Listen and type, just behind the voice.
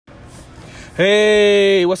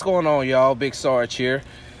Hey, what's going on, y'all? Big Sarge here.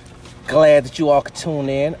 Glad that you all could tune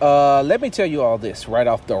in. Let me tell you all this right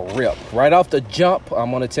off the rip. Right off the jump, I'm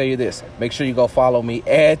going to tell you this. Make sure you go follow me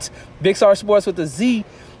at Big Sarge Sports with a Z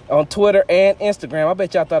on Twitter and Instagram. I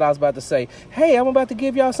bet y'all thought I was about to say, hey, I'm about to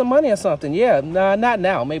give y'all some money or something. Yeah, nah, not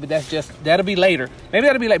now. Maybe that'll be later. Maybe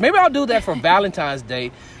I'll do that for Valentine's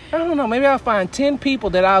Day. I don't know. Maybe I'll find 10 people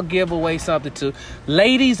that I'll give away something to.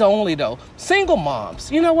 Ladies only, though. Single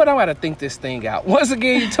moms. You know what? I'm going to think this thing out. Once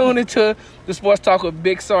again, you tune into the Sports Talk with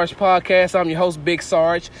Big Sarge podcast. I'm your host, Big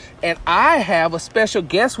Sarge. And I have a special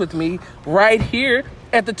guest with me right here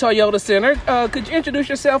at the Toyota Center. Could you introduce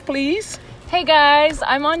yourself, please? Hey, guys.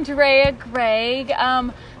 I'm Andrea Gregg.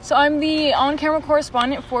 So I'm the on-camera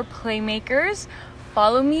correspondent for Playmakers.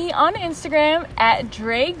 Follow me on Instagram at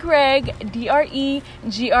Dre Gregg,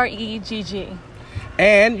 DREGREGG.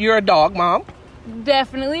 And you're a dog mom.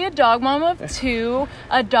 Definitely a dog mom of 2.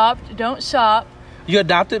 Adopt, don't shop. You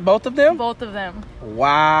adopted both of them? Both of them.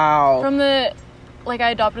 Wow. I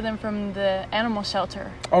adopted them from the animal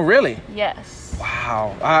shelter. Oh, really? Yes.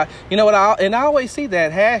 Wow. You know what? I always see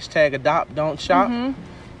that hashtag adopt, don't shop. Mm-hmm.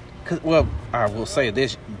 Well, I will say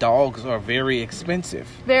this, dogs are very expensive.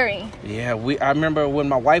 Very. Yeah, I remember when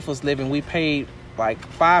my wife was living, we paid like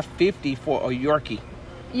 $5.50 for a Yorkie.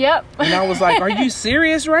 Yep. And I was like, are you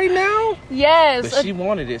serious right now? Yes. But she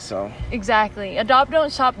wanted it, so. Exactly. Adopt,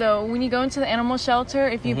 don't shop, though. When you go into the animal shelter,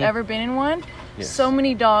 if you've ever been in one, Yes. so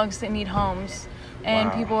many dogs that need homes.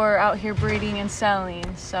 And Wow. people are out here breeding and selling.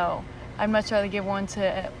 So I'd much rather give one to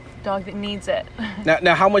a dog that needs it.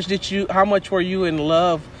 Now, how much were you in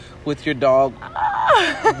love with your dog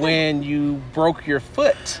when you broke your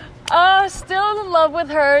foot? Still in love with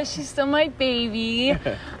her. She's still my baby.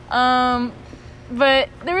 But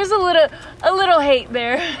there is a little hate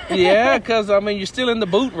there. Yeah, because, you're still in the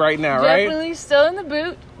boot right now, right? Definitely still in the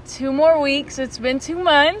boot. 2 more weeks. It's been 2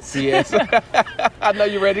 months. Yes. I know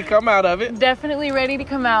you're ready to come out of it. Definitely ready to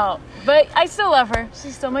come out. But I still love her.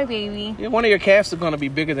 She's still my baby. Yeah, one of your calves are going to be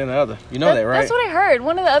bigger than the other. You know that, right? That's what I heard.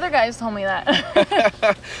 One of the other guys told me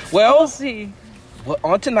that. Well, we'll see. Well,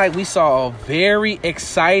 on tonight, we saw a very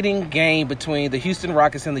exciting game between the Houston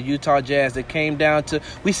Rockets and the Utah Jazz that came down to,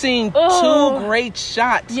 we seen 2 great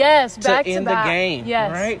shots back to end back. the game.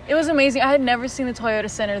 Yes. Right? It was amazing. I had never seen the Toyota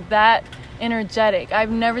Center that energetic. I've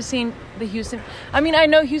never seen the Houston. I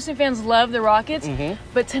know Houston fans love the Rockets,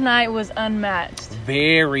 but tonight was unmatched.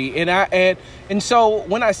 Very. And so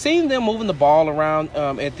when I seen them moving the ball around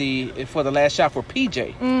for the last shot for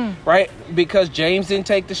PJ, right? Because James didn't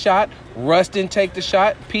take the shot, Russ didn't take the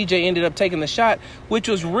shot, PJ ended up taking the shot, which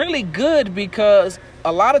was really good because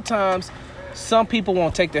a lot of times some people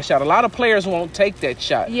won't take that shot. A lot of players won't take that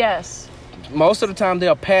shot. Yes. Most of the time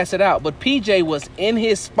they'll pass it out, but PJ was in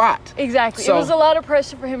his spot. Exactly. So, it was a lot of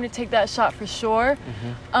pressure for him to take that shot for sure.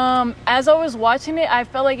 As I was watching it, I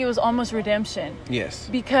felt like it was almost redemption. Yes.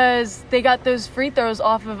 Because they got those free throws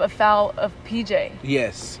off of a foul of PJ.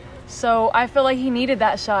 Yes. So I feel like he needed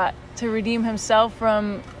that shot to redeem himself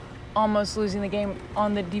from almost losing the game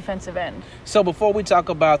on the defensive end. So before we talk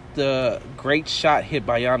about the great shot hit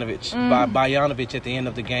by Bogdanovic at the end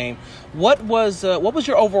of the game, what was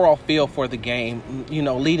your overall feel for the game,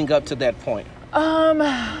 leading up to that point?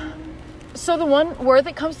 So the one word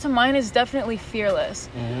that comes to mind is definitely fearless.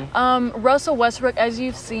 Russell Westbrook, as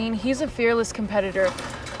you've seen, he's a fearless competitor.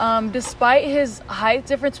 Despite his height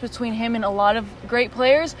difference between him and a lot of great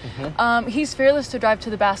players, he's fearless to drive to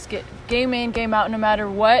the basket. Game in, game out, no matter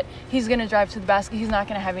what, he's going to drive to the basket. He's not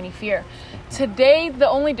going to have any fear. Today, the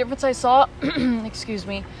only difference I saw, excuse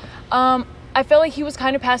me, I felt like he was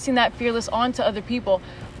kind of passing that fearless on to other people.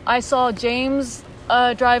 I saw James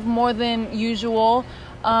drive more than usual.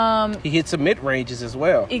 He hit some mid-ranges as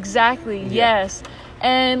well. Exactly, yes.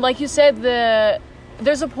 And like you said,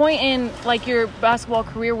 there's a point in your basketball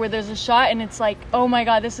career where there's a shot and it's like, oh my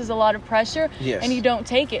God, this is a lot of pressure, and you don't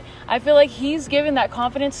take it. I feel like he's given that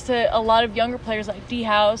confidence to a lot of younger players like D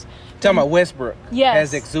House. Talking about Westbrook,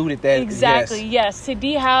 has exuded that. Exactly, yes. To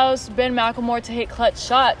D House, Ben McLemore to hit clutch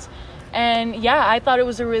shots. And I thought it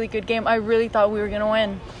was a really good game. I really thought we were going to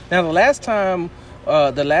win. Now, the last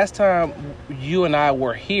time you and I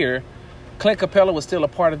were here, Clint Capella was still a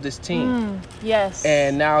part of this team. Yes.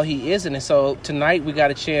 And now he isn't. And so tonight we got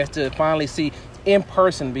a chance to finally see in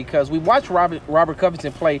person, because we watched Robert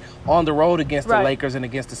Covington play on the road against the Lakers and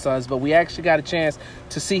against the Suns, but we actually got a chance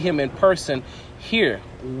to see him in person here.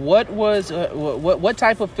 What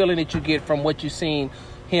type of feeling did you get from what you seen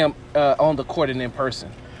him on the court and in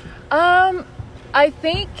person? I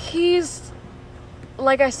think he's,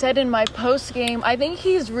 like I said in my post game, I think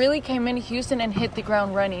he's really came into Houston and hit the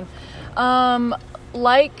ground running.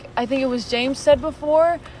 like I think it was James said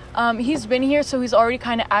before, he's been here, so he's already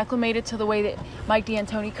kind of acclimated to the way that Mike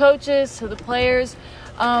D'Antoni coaches, to the players.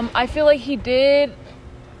 I feel like he did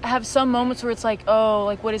have some moments where it's like, oh,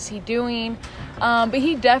 like, what is he doing? But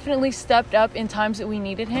he definitely stepped up in times that we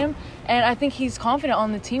needed him, and I think he's confident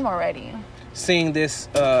on the team already. Seeing this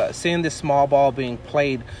small ball being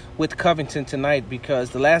played with Covington tonight, because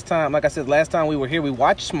the last time we were here, we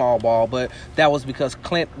watched small ball, but that was because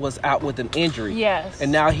Clint was out with an injury. Yes.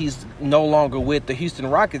 And now he's no longer with the Houston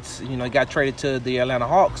Rockets. He got traded to the Atlanta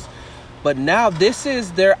Hawks. But now this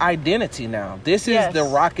is their identity now. This is the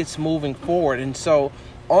Rockets moving forward. And so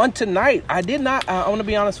on tonight, I want to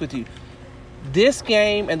be honest with you. This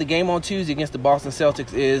game and the game on Tuesday against the Boston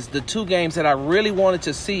Celtics is the two games that I really wanted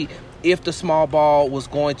to see if the small ball was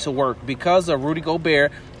going to work, because of Rudy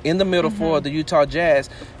Gobert in the middle for the Utah Jazz.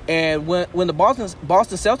 And when the Boston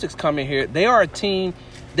Celtics come in here, they are a team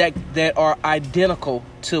that are identical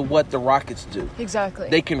to what the Rockets do. Exactly.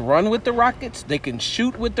 They can run with the Rockets. They can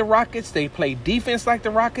shoot with the Rockets. They play defense like the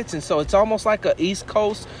Rockets. And so it's almost like a East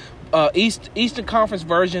Coast, Eastern Conference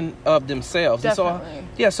version of themselves. Definitely.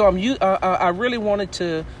 And so, I really wanted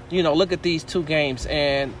to, look at these two games.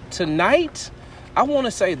 And tonight, I want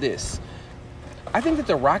to say this. I think that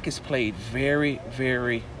the Rockets played very,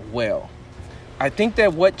 very well. I think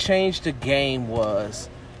that what changed the game was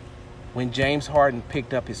when James Harden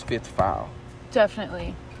picked up his 5th foul.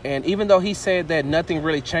 Definitely. And even though he said that nothing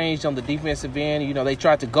really changed on the defensive end, they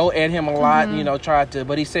tried to go at him a lot,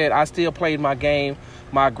 but he said, I still played my game,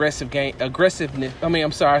 my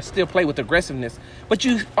aggressiveness. I still play with aggressiveness. But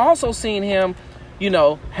you also seen him,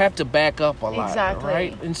 have to back up a lot. Exactly.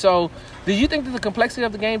 Right? And so, did you think that the complexity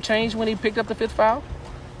of the game changed when he picked up the 5th foul?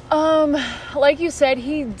 Like you said,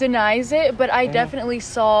 he denies it, but I definitely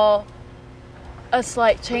saw a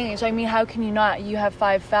slight change. I mean, how can you not? You have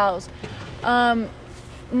 5 fouls.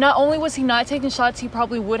 Not only was he not taking shots he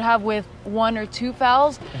probably would have with 1 or 2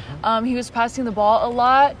 fouls, he was passing the ball a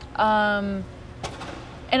lot.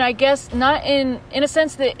 And I guess not in a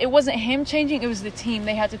sense that it wasn't him changing, it was the team.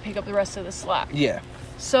 They had to pick up the rest of the slack. Yeah.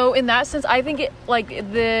 So in that sense, I think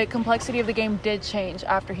the complexity of the game did change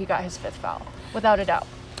after he got his 5th foul, without a doubt.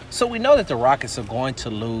 So we know that the Rockets are going to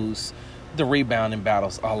lose the rebounding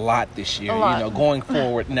battles a lot this year. Going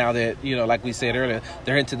forward now that, like we said earlier,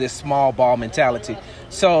 they're into this small ball mentality.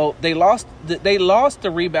 So they lost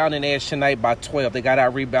the rebounding edge tonight by 12. They got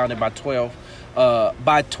out rebounded by 12.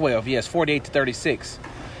 48-36.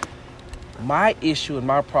 My issue and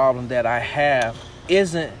my problem that I have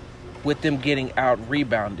isn't with them getting out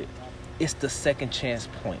rebounded. It's the second chance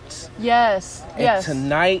points. Yes. And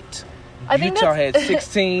tonight, Utah had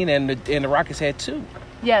 16 and the Rockets had 2.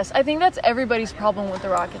 Yes, I think that's everybody's problem with the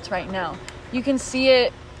Rockets right now. You can see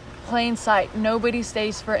it plain sight. Nobody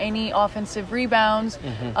stays for any offensive rebounds,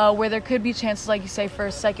 where there could be chances, like you say, for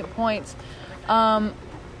second points. I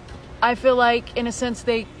feel like, in a sense,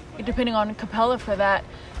 they depending on Capella for that.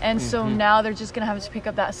 And so now they're just going to have to pick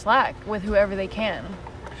up that slack with whoever they can.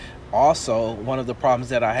 Also, one of the problems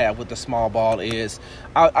that I have with the small ball is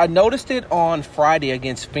I noticed it on Friday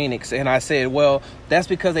against Phoenix, and I said, well, that's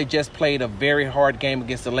because they just played a very hard game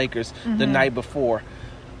against the Lakers the night before.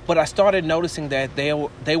 But I started noticing that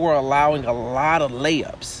they were allowing a lot of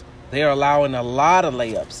layups. They are allowing a lot of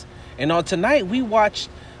layups. And on tonight, we watched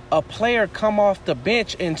a player come off the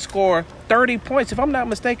bench and score 30 points, if I'm not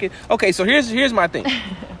mistaken. Okay, so here's my thing.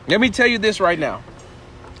 Let me tell you this right now.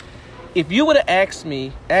 If you would have asked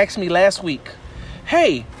me last week,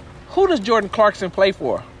 hey, who does Jordan Clarkson play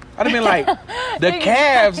for? I'd have been like, the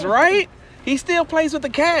Cavs, right? He still plays with the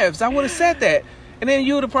Cavs. I would have said that. And then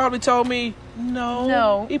you would have probably told me,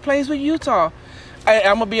 no, he plays with Utah. I'm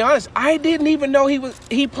going to be honest. I didn't even know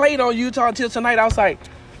he played on Utah until tonight. I was like,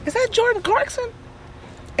 is that Jordan Clarkson?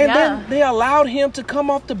 And then they allowed him to come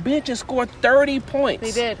off the bench and score 30 points.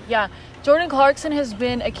 They did, yeah. Jordan Clarkson has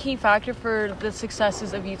been a key factor for the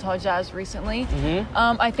successes of Utah Jazz recently.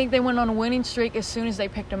 I think they went on a winning streak as soon as they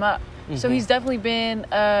picked him up. So he's definitely been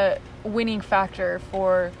a winning factor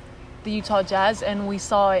for the Utah Jazz, and we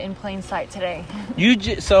saw it in plain sight today.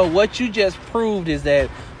 So what you just proved is that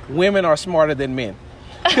women are smarter than men.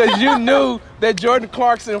 Because you knew that Jordan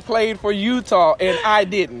Clarkson played for Utah and I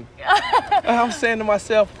didn't. And I'm saying to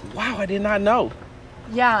myself, wow, I did not know.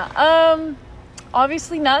 Yeah.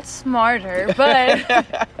 Obviously not smarter,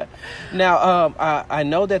 but... Now, I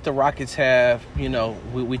know that the Rockets have,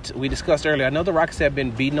 we discussed earlier, I know the Rockets have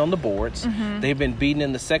been beaten on the boards. They've been beaten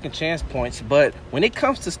in the second chance points. But when it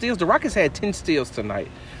comes to steals, the Rockets had 10 steals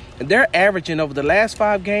tonight. And they're averaging, over the last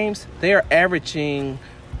 5 games, they are averaging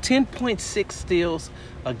 10.6 steals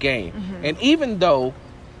a game. And even though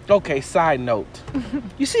Okay, side note.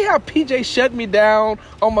 You see how PJ shut me down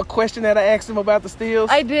on my question that I asked him about the steals?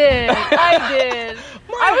 I did.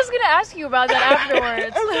 I was going to ask you about that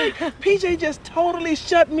afterwards. I was like, PJ just totally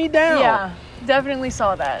shut me down. Yeah, definitely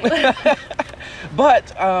saw that.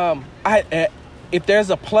 But if there's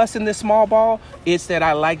a plus in this small ball, it's that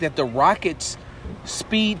I like that the Rockets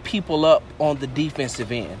speed people up on the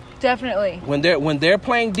defensive end. Definitely. When they're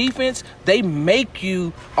playing defense, they make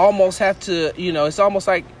you almost have to, it's almost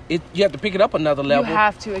like you have to pick it up another level. You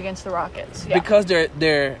have to against the Rockets. Yeah. Because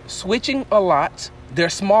they're switching a lot. They're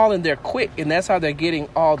small and they're quick, and that's how they're getting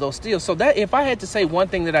all those steals. So that if I had to say one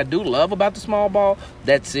thing that I do love about the small ball,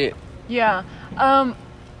 that's it. Yeah.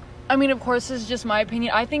 I mean, of course, this is just my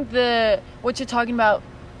opinion. I think what you're talking about,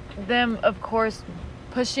 them, of course,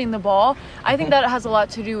 pushing the ball, I think that has a lot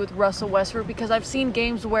to do with Russell Westbrook, because I've seen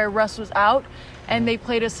games where Russ was out and they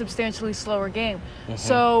played a substantially slower game.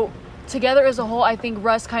 So together as a whole, I think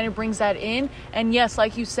Russ kind of brings that in. And yes,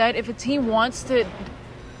 like you said, if a team wants to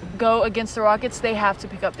go against the Rockets, they have to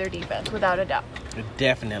pick up their defense without a doubt.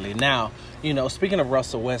 Definitely. Now, speaking of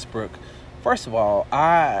Russell Westbrook, first of all,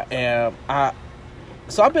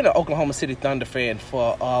 So I've been an Oklahoma City Thunder fan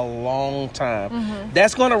for a long time.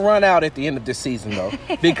 That's going to run out at the end of this season, though,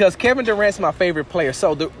 because Kevin Durant's my favorite player.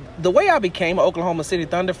 So the way I became an Oklahoma City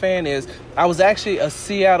Thunder fan is I was actually a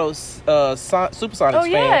Seattle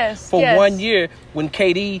Supersonics fan for 1 year when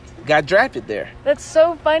KD got drafted there. That's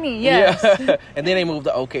so funny, yes. Yeah. And then they moved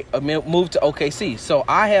to OKC. So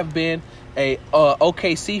I have been a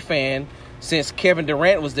OKC fan since Kevin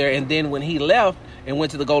Durant was there, and then when he left and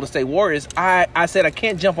went to the Golden State Warriors, I said I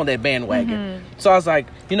can't jump on that bandwagon. So I was like,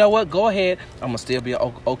 you know what? Go ahead. I'm going to still be an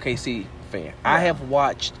OKC fan. Yeah. I have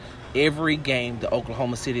watched every game the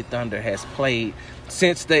Oklahoma City Thunder has played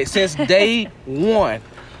since day one.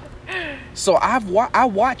 So I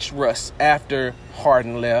watched Russ after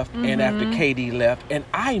Harden left and after KD left, and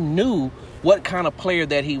I knew what kind of player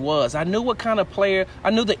that he was. I knew what kind of player, I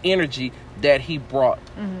knew the energy that he brought.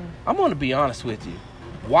 I'm going to be honest with you.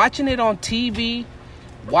 Watching it on TV,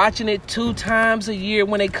 watching it 2 times a year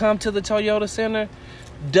when they come to the Toyota Center,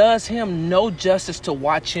 does him no justice to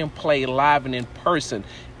watch him play live and in person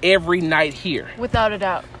every night here. Without a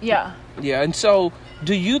doubt, yeah. Yeah, and so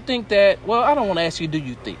do you think that, well, I don't want to ask you, do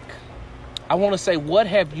you think? I want to say, what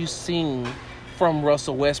have you seen from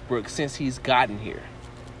Russell Westbrook since he's gotten here?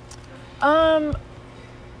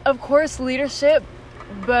 Of course, leadership,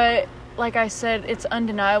 but like I said, it's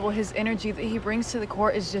undeniable. His energy that he brings to the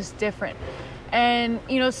court is just different. And,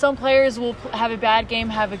 some players will have a bad game,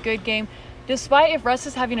 have a good game. Despite if Russ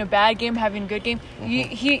is having a bad game, having a good game,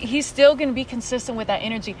 he's still going to be consistent with that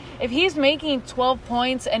energy. If he's making 12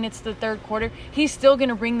 points and it's the third quarter, he's still going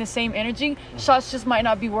to bring the same energy. Shots just might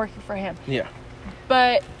not be working for him. Yeah.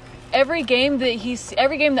 But every game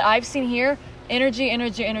that I've seen here,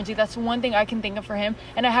 energy. That's one thing I can think of for him.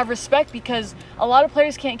 And I have respect because a lot of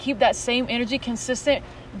players can't keep that same energy consistent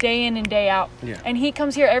day in and day out. Yeah. And he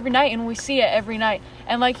comes here every night, and we see it every night.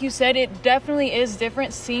 And like you said, it definitely is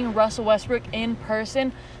different seeing Russell Westbrook in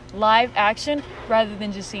person, live action, rather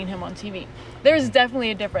than just seeing him on TV. There's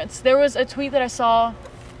definitely a difference. There was a tweet that I saw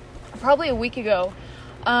probably a week ago.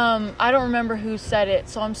 I don't remember who said it,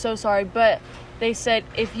 so I'm so sorry. But they said,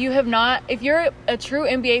 if you're a true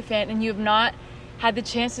NBA fan and you have not had the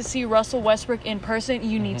chance to see Russell Westbrook in person,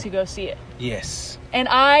 you need to go see it. Yes. And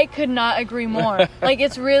I could not agree more.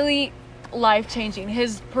 It's really life-changing.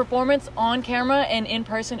 His performance on camera and in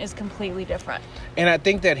person is completely different. And I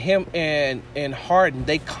think that him and Harden,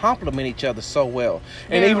 they complement each other so well.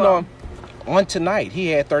 And Very even well. on tonight, he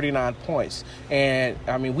had 39 points. And,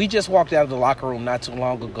 I mean, we just walked out of the locker room not too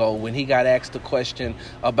long ago when he got asked a question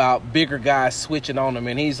about bigger guys switching on him.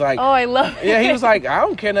 And he's like... Oh, I love it. Yeah, he was like, I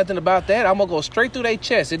don't care nothing about that. I'm going to go straight through their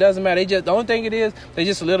chest. It doesn't matter. The only thing it is, they're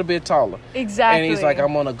just a little bit taller. Exactly. And he's like,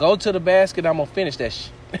 I'm going to go to the basket. I'm going to finish that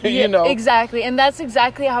shit. Exactly. And that's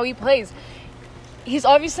exactly how he plays. He's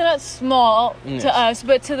obviously not small to us,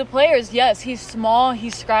 but to the players, yes, he's small,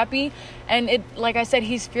 he's scrappy, and like I said,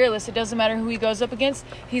 he's fearless. It doesn't matter who he goes up against,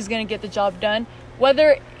 he's going to get the job done.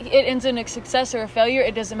 Whether it ends in a success or a failure,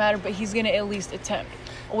 it doesn't matter, but he's going to at least attempt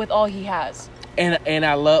with all he has. And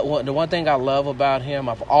I love the one thing I love about him.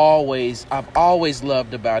 I've always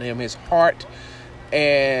loved about him his heart,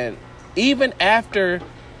 and even after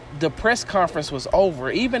the press conference was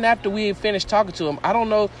over, even after we had finished talking to him, I don't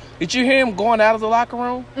know, did you hear him going out of the locker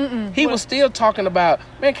room? He was still talking about,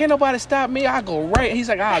 man, can't nobody stop me. I go right. He's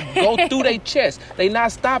like, I'll go through their chest. They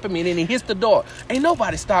not stopping me. And then he hits the door. Ain't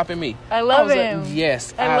nobody stopping me. I love him. Like,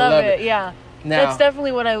 yes, I love it. Yeah. Now, That's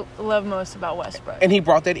definitely what I love most about Westbrook. and he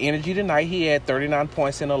brought that energy tonight. He had 39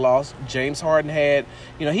 points in a loss. James Harden had,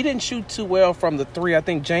 he didn't shoot too well from the three. I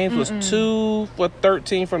think James was 2 for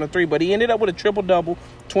 13 from the three, but he ended up with a triple-double,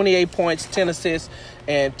 28 points, 10 assists,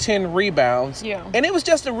 and 10 rebounds. Yeah. And it was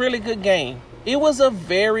just a really good game. It was a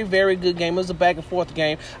very, very good game. It was a back-and-forth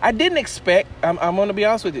game. I didn't expect, I'm going to be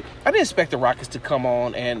honest with you, I didn't expect the Rockets to come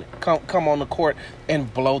on the court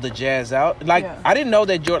and blow the Jazz out. I didn't know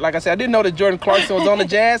that, like I said, I didn't know that Jordan Clarkson was on the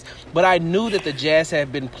Jazz, but I knew that the Jazz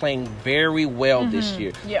had been playing very well this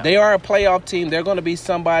year. Yeah. They are a playoff team. They're going to be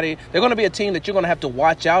a team that you're going to have to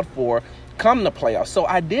watch out for come the playoffs. So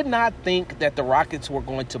I did not think that the Rockets were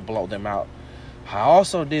going to blow them out. I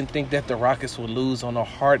also didn't think that the Rockets would lose on a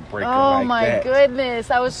heartbreaker like that. Oh, my goodness.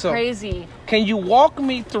 That was crazy. Can you walk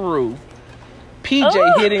me through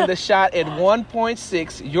PJ hitting the shot at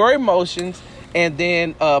 1.6, your emotions, and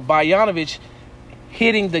then Bogdanovic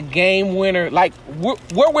hitting the game winner? Like,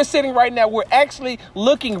 where we're sitting right now, we're actually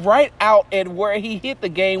looking right out at where he hit the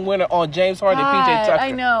game winner on James Harden and PJ Tucker.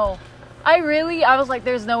 I know. I was like,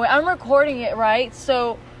 there's no way. I'm recording it, right?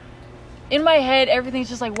 So in my head, everything's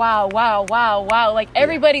just like, wow, wow, wow, wow. Like,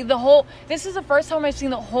 everybody, this is the first time I've seen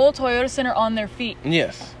the whole Toyota Center on their feet.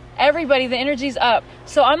 Yes. Everybody, the energy's up.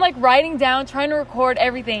 So I'm, like, writing down, trying to record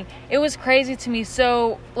everything. It was crazy to me.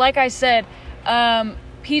 So, like I said,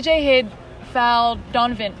 PJ had fouled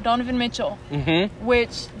Donovan Mitchell,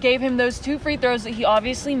 which gave him those 2 free throws that he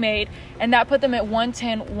obviously made, and that put them at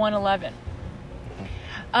 110-111.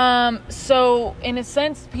 So in a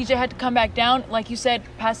sense, PJ had to come back down, like you said,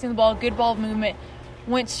 passing the ball, good ball movement,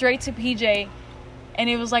 went straight to PJ, and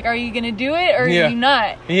it was like, are you gonna do it or are you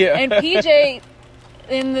not? Yeah. And PJ,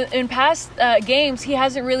 in past games, he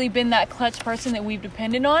hasn't really been that clutch person that we've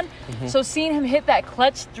depended on. So seeing him hit that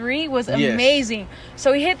clutch 3 was amazing.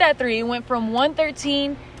 So he hit that 3. It went from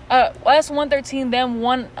 113, us 113, them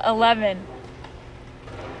 111.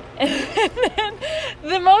 And then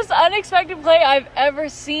the most unexpected play I've ever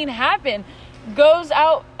seen happen goes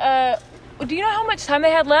out. Do you know how much time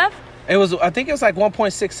they had left? I think it was like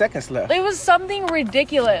 1.6 seconds left. It was something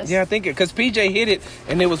ridiculous. Yeah, I think because PJ hit it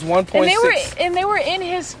and it was 1.6. And they were in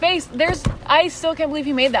his face. I still can't believe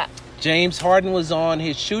he made that. James Harden was on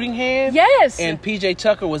his shooting hand. Yes. And PJ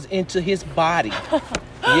Tucker was into his body.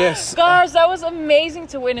 Yes. Gosh, that was amazing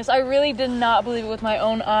to witness. I really did not believe it with my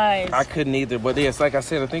own eyes. I couldn't either. But yes, like I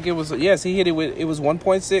said, I think it was, he hit it it was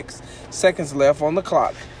 1.6 seconds left on the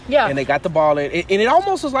clock. Yeah. And they got the ball in. And it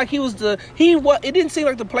almost was like it didn't seem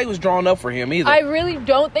like the play was drawn up for him either. I really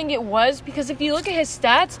don't think it was, because if you look at his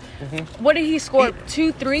stats, what did he score?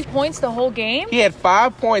 2-3 points the whole game? He had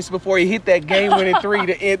 5 points before he hit that game-winning 3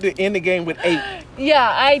 to end the game with 8.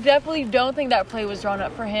 Yeah, I definitely don't think that play was drawn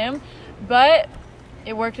up for him, but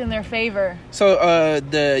it worked in their favor. So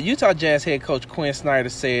the Utah Jazz head coach Quinn Snyder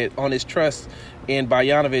said on his trust in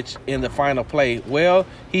Bogdanovic in the final play, well,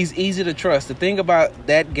 he's easy to trust. The thing about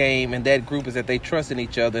that game and that group is that they trust in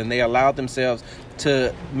each other and they allowed themselves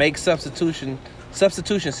to make substitution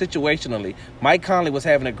situationally. Mike Conley was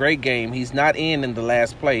having a great game. He's not in the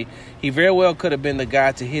last play. He very well could have been the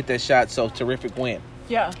guy to hit that shot, so terrific win.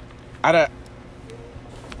 Yeah.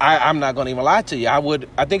 I'm not going to even lie to you.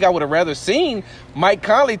 I think I would have rather seen Mike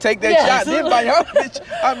Conley take that shot than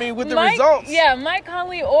Bogdanovic. With the results. Yeah, Mike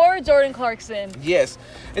Conley or Jordan Clarkson. Yes.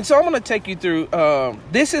 And so I'm going to take you through,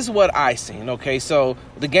 this is what I seen, okay? So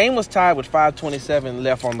the game was tied with 5:27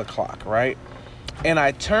 left on the clock, right? And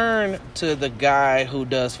I turn to the guy who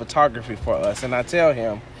does photography for us, and I tell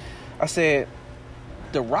him, I said,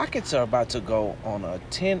 the Rockets are about to go on a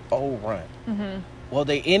 10-0 run. Mm-hmm. Well,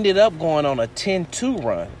 they ended up going on a 10-2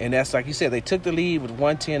 run. And that's like you said, they took the lead with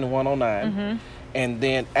 110-109. Mm-hmm. And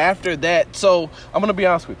then after that, so I'm going to be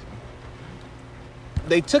honest with you.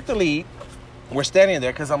 They took the lead. We're standing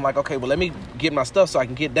there because I'm like, okay, well, let me get my stuff so I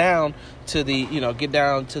can get down to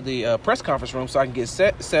the press conference room so I can get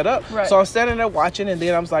set up. Right. So I'm standing there watching, and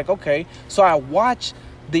then I was like, okay. So I watch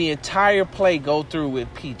the entire play go through with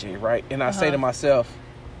PJ, right? And I say to myself,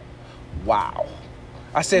 wow.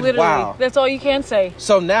 I said, literally, wow. That's all you can say.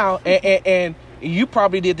 So now, and you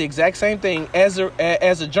probably did the exact same thing as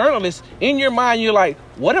a journalist. In your mind, you're like,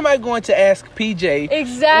 what am I going to ask PJ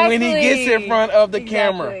exactly when he gets in front of the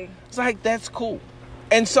camera? It's like, that's cool.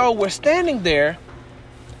 And so we're standing there,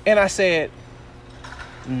 and I said,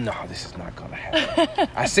 no, this is not going to happen.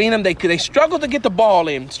 I seen them. They struggled to get the ball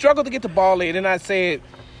in. And I said,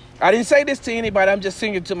 I didn't say this to anybody. I'm just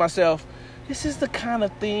singing to myself, this is the kind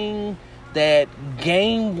of thing that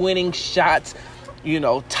game-winning shots,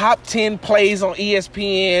 top 10 plays on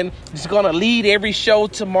ESPN. He's going to lead every show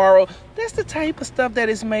tomorrow. That's the type of stuff that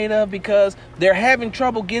it's made of because they're having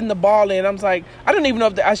trouble getting the ball in. I'm like, I don't even know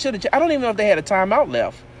if they had a timeout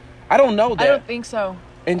left. I don't know that. I don't think so.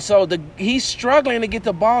 And so he's struggling to get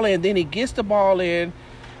the ball in. Then he gets the ball in.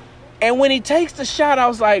 And when he takes the shot, I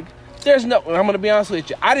was like, I'm going to be honest with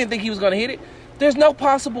you. I didn't think he was going to hit it. There's no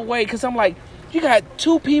possible way because I'm like, you got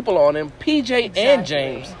two people on him, PJ and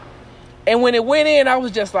James. And when it went in, I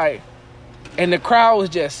was just like, and the crowd was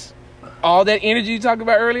just, all that energy you talked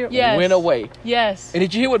about earlier went away. Yes. And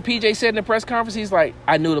did you hear what PJ said in the press conference? He's like,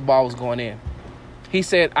 I knew the ball was going in. He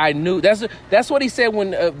said, I knew. That's what he said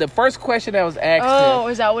when the first question that was asked him. Oh,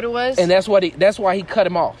 is that what it was? And that's why he cut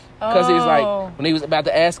him off. Because he's like, when he was about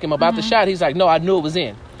to ask him about the shot, he's like, no, I knew it was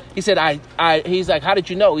in. He said, he's like, how did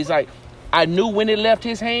you know? He's like, I knew when it left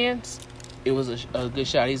his hands, it was a good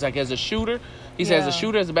shot. He's like, as a shooter,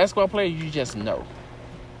 as a basketball player, you just know.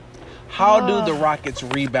 How do the Rockets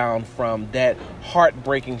rebound from that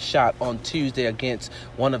heartbreaking shot on Tuesday against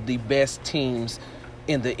one of the best teams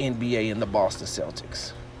in the NBA in the Boston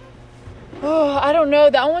Celtics? Oh, I don't know.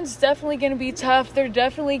 That one's definitely going to be tough. They're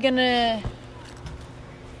definitely going to...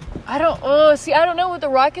 I don't know with the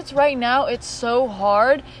Rockets right now. It's so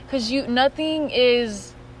hard because nothing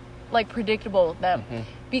is like predictable with them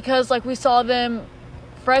because like we saw them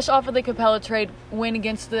fresh off of the Capella trade,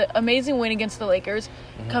 amazing win against the Lakers,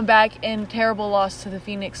 come back in terrible loss to the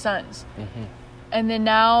Phoenix Suns. And then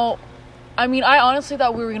now, I honestly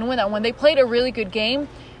thought we were going to win that one. They played a really good game,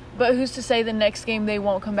 but who's to say the next game they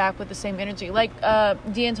won't come back with the same energy? Like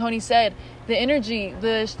D'Antoni said, the energy,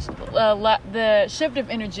 the shift of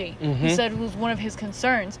energy, he said was one of his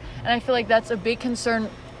concerns. And I feel like that's a big concern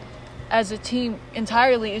as a team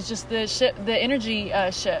entirely, is just the energy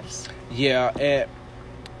shifts. Yeah,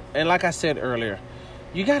 and like I said earlier,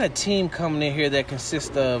 you got a team coming in here that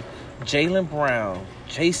consists of Jaylen Brown,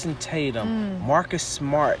 Jason Tatum, Marcus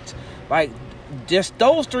Smart. Like, just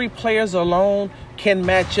those three players alone can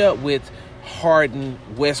match up with Harden,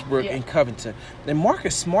 Westbrook, and Covington. And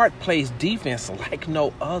Marcus Smart plays defense like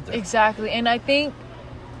no other. Exactly. And I think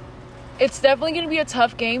it's definitely going to be a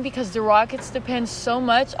tough game because the Rockets depend so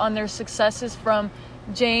much on their successes from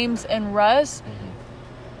James and Russ.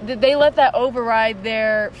 They let that override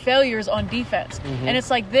their failures on defense. And it's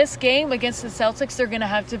like this game against the Celtics, they're going to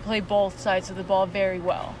have to play both sides of the ball very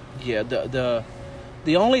well. Yeah,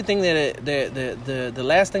 the only thing the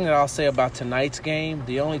last thing that I'll say about tonight's game,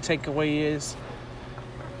 the only takeaway is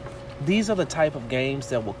these are the type of games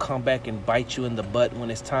that will come back and bite you in the butt when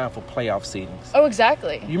it's time for playoff seedings. Oh,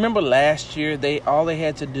 exactly. You remember last year, all they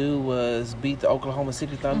had to do was beat the Oklahoma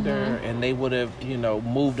City Thunder, and they would have,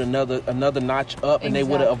 moved another notch up, and they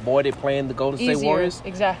would have avoided playing the Golden State Warriors.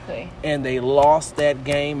 Exactly. And they lost that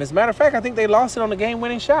game. As a matter of fact, I think they lost it on the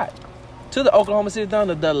game-winning shot to the Oklahoma City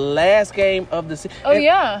Thunder, the last game of the season. Oh,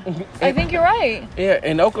 yeah. I think you're right. Yeah,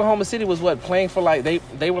 and Oklahoma City was playing for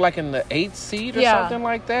they were like in the 8th seed or something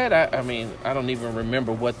like that. I don't even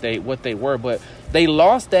remember what they were, but they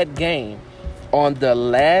lost that game on the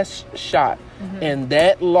last shot, and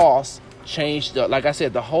that loss changed, like I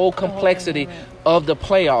said, the whole complexity of the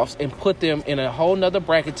playoffs and put them in a whole nother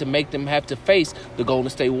bracket to make them have to face the Golden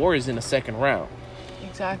State Warriors in the second round.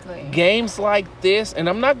 Exactly. Games like this, and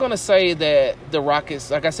I'm not going to say that the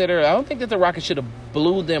Rockets, like I said earlier, I don't think that the Rockets should have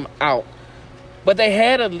blew them out. But they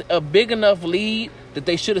had a big enough lead that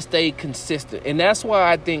they should have stayed consistent. And that's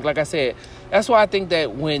why I think, like I said,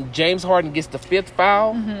 that when James Harden gets the 5th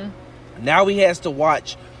foul, now he has to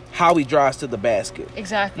watch how he drives to the basket.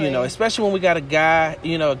 Exactly. Especially when we got a guy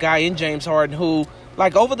in James Harden who,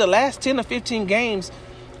 like, over the last 10 or 15 games,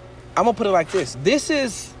 I'm going to put it like this. This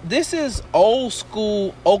is old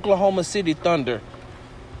school Oklahoma City Thunder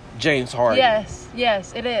James Harden.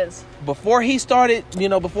 Yes, it is. Before he started,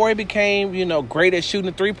 before he became, great at shooting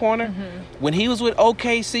a three-pointer, when he was with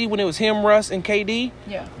OKC, when it was him, Russ, and KD,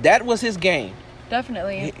 that was his game.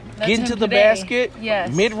 Definitely. Getting to the basket,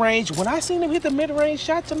 yes. Mid-range. When I seen him hit the mid-range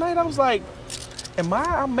shot tonight, I was like,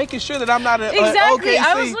 I'm making sure that I'm not an Exactly. OKC.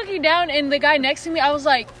 I was looking down, and the guy next to me, I was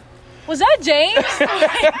like, was that James?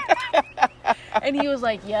 And he was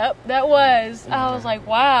like, yep, that was. I was like,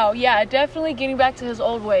 wow. Yeah, definitely getting back to his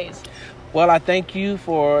old ways. Well, I thank you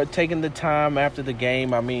for taking the time after the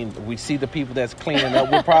game. We see the people that's cleaning up.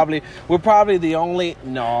 We're probably the only.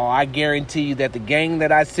 No, I guarantee you that the gang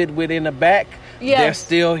that I sit with in the back, they're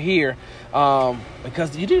still here.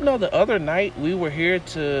 Because you do know the other night we were here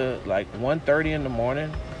to like 1:30 in the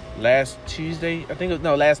morning last Tuesday.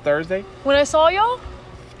 Last Thursday. When I saw y'all?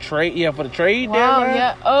 trade. Yeah, for the trade. Wow. Deadline.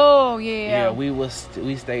 Yeah. Oh yeah. Yeah,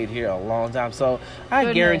 we stayed here a long time. So I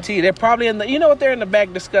Goodness. guarantee they're probably in the. You know what they're in the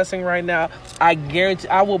back discussing right now? I guarantee.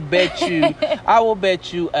 I will bet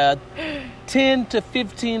you. A $10 to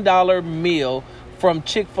 $15 meal from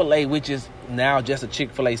Chick-fil-A, which is now just a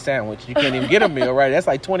Chick-fil-A sandwich. You can't even get a meal, right? That's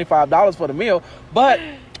like $25 for the meal. But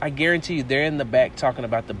I guarantee you they're in the back talking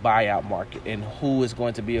about the buyout market and who is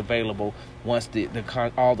going to be available once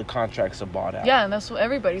all the contracts are bought out. Yeah, and that's what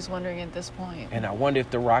everybody's wondering at this point. And I wonder if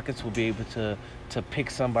the Rockets will be able to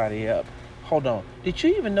pick somebody up. Hold on. Did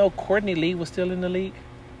you even know Courtney Lee was still in the league?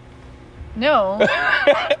 No.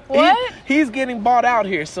 What? He's getting bought out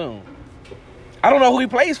here soon. I don't know who he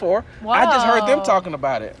plays for. Wow. I just heard them talking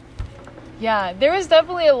about it. Yeah, there was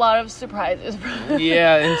definitely a lot of surprises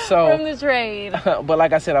Yeah, and so from the trade. But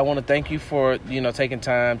like I said, I want to thank you for, taking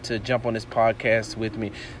time to jump on this podcast with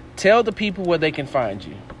me. Tell the people where they can find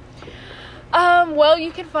you. Well, you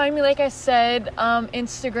can find me, like I said,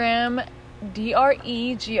 Instagram,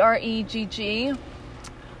 DREGREGG.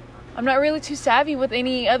 I'm not really too savvy with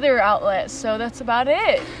any other outlets, so that's about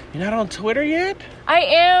it. You're not on Twitter yet? I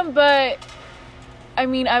am, but I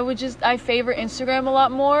mean, I favor Instagram a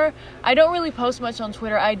lot more. I don't really post much on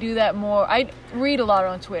Twitter. I do that more. I read a lot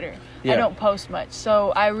on Twitter. Yeah. I don't post much,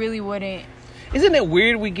 so I really wouldn't. Isn't it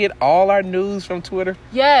weird we get all our news from Twitter?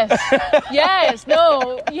 Yes. Yes.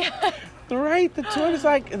 No. Yeah. Right? The Twitter's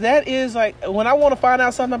that is when I want to find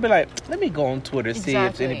out something, I'll be like, let me go on Twitter, see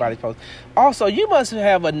if anybody posts. Also, you must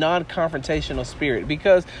have a non-confrontational spirit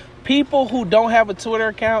because people who don't have a Twitter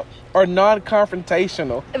account are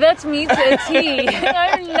non-confrontational. That's me to a T.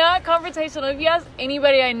 I'm not confrontational. If you ask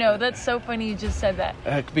anybody I know, that's so funny you just said that.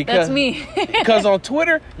 That's me. Because on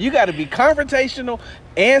Twitter, you got to be confrontational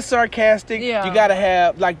and sarcastic. Yeah. You got to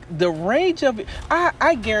have the range of it.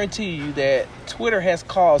 I guarantee you that Twitter has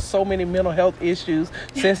caused so many mental health issues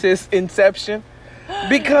since its inception.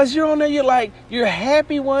 Because you're on there, you're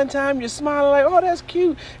happy one time, you're smiling oh, that's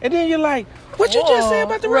cute. And then you're like, what you just said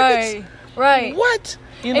about the Rockets? Right. What?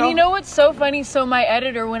 And you know what's so funny? So my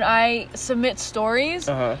editor, when I submit stories,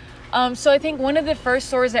 so I think one of the first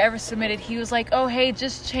stories I ever submitted, he was like, oh, hey,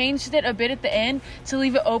 just changed it a bit at the end to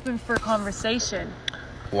leave it open for conversation.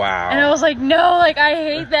 Wow. And I was like, no, I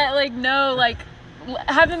hate that. No,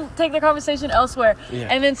 have him take the conversation elsewhere. Yeah.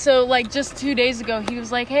 And then so just 2 days ago, he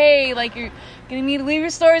was like, hey, you're gonna need to leave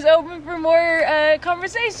your stories open for more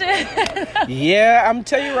conversation. Yeah, I'm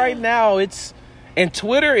telling you right now, and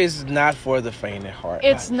Twitter is not for the faint of heart.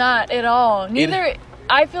 It's not at all.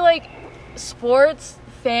 I feel like sports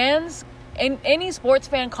fans and any sports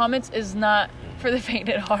fan comments is not for the faint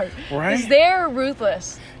at heart. Right. Because they're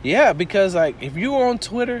ruthless. Yeah, because if you were on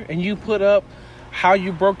Twitter and you put up how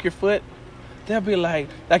you broke your foot, they'll be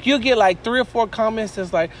you'll get 3 or 4 comments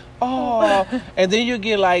that's oh, and then you'll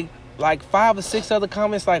get like 5 or 6 other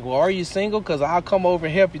comments well, are you single? Because I'll come over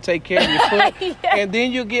and help you take care of your foot. Yeah. And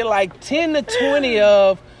then you get 10 to 20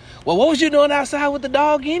 of, well, what was you doing outside with the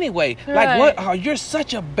dog anyway? Right. What? Oh, you're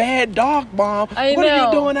such a bad dog mom. What are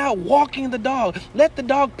you doing out walking the dog? Let the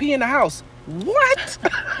dog pee in the house. What?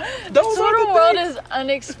 Those Twitter world is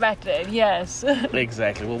unexpected. Yes.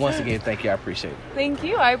 Exactly. Well, once again, thank you. I appreciate it. Thank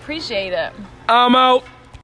you. I appreciate it. I'm out.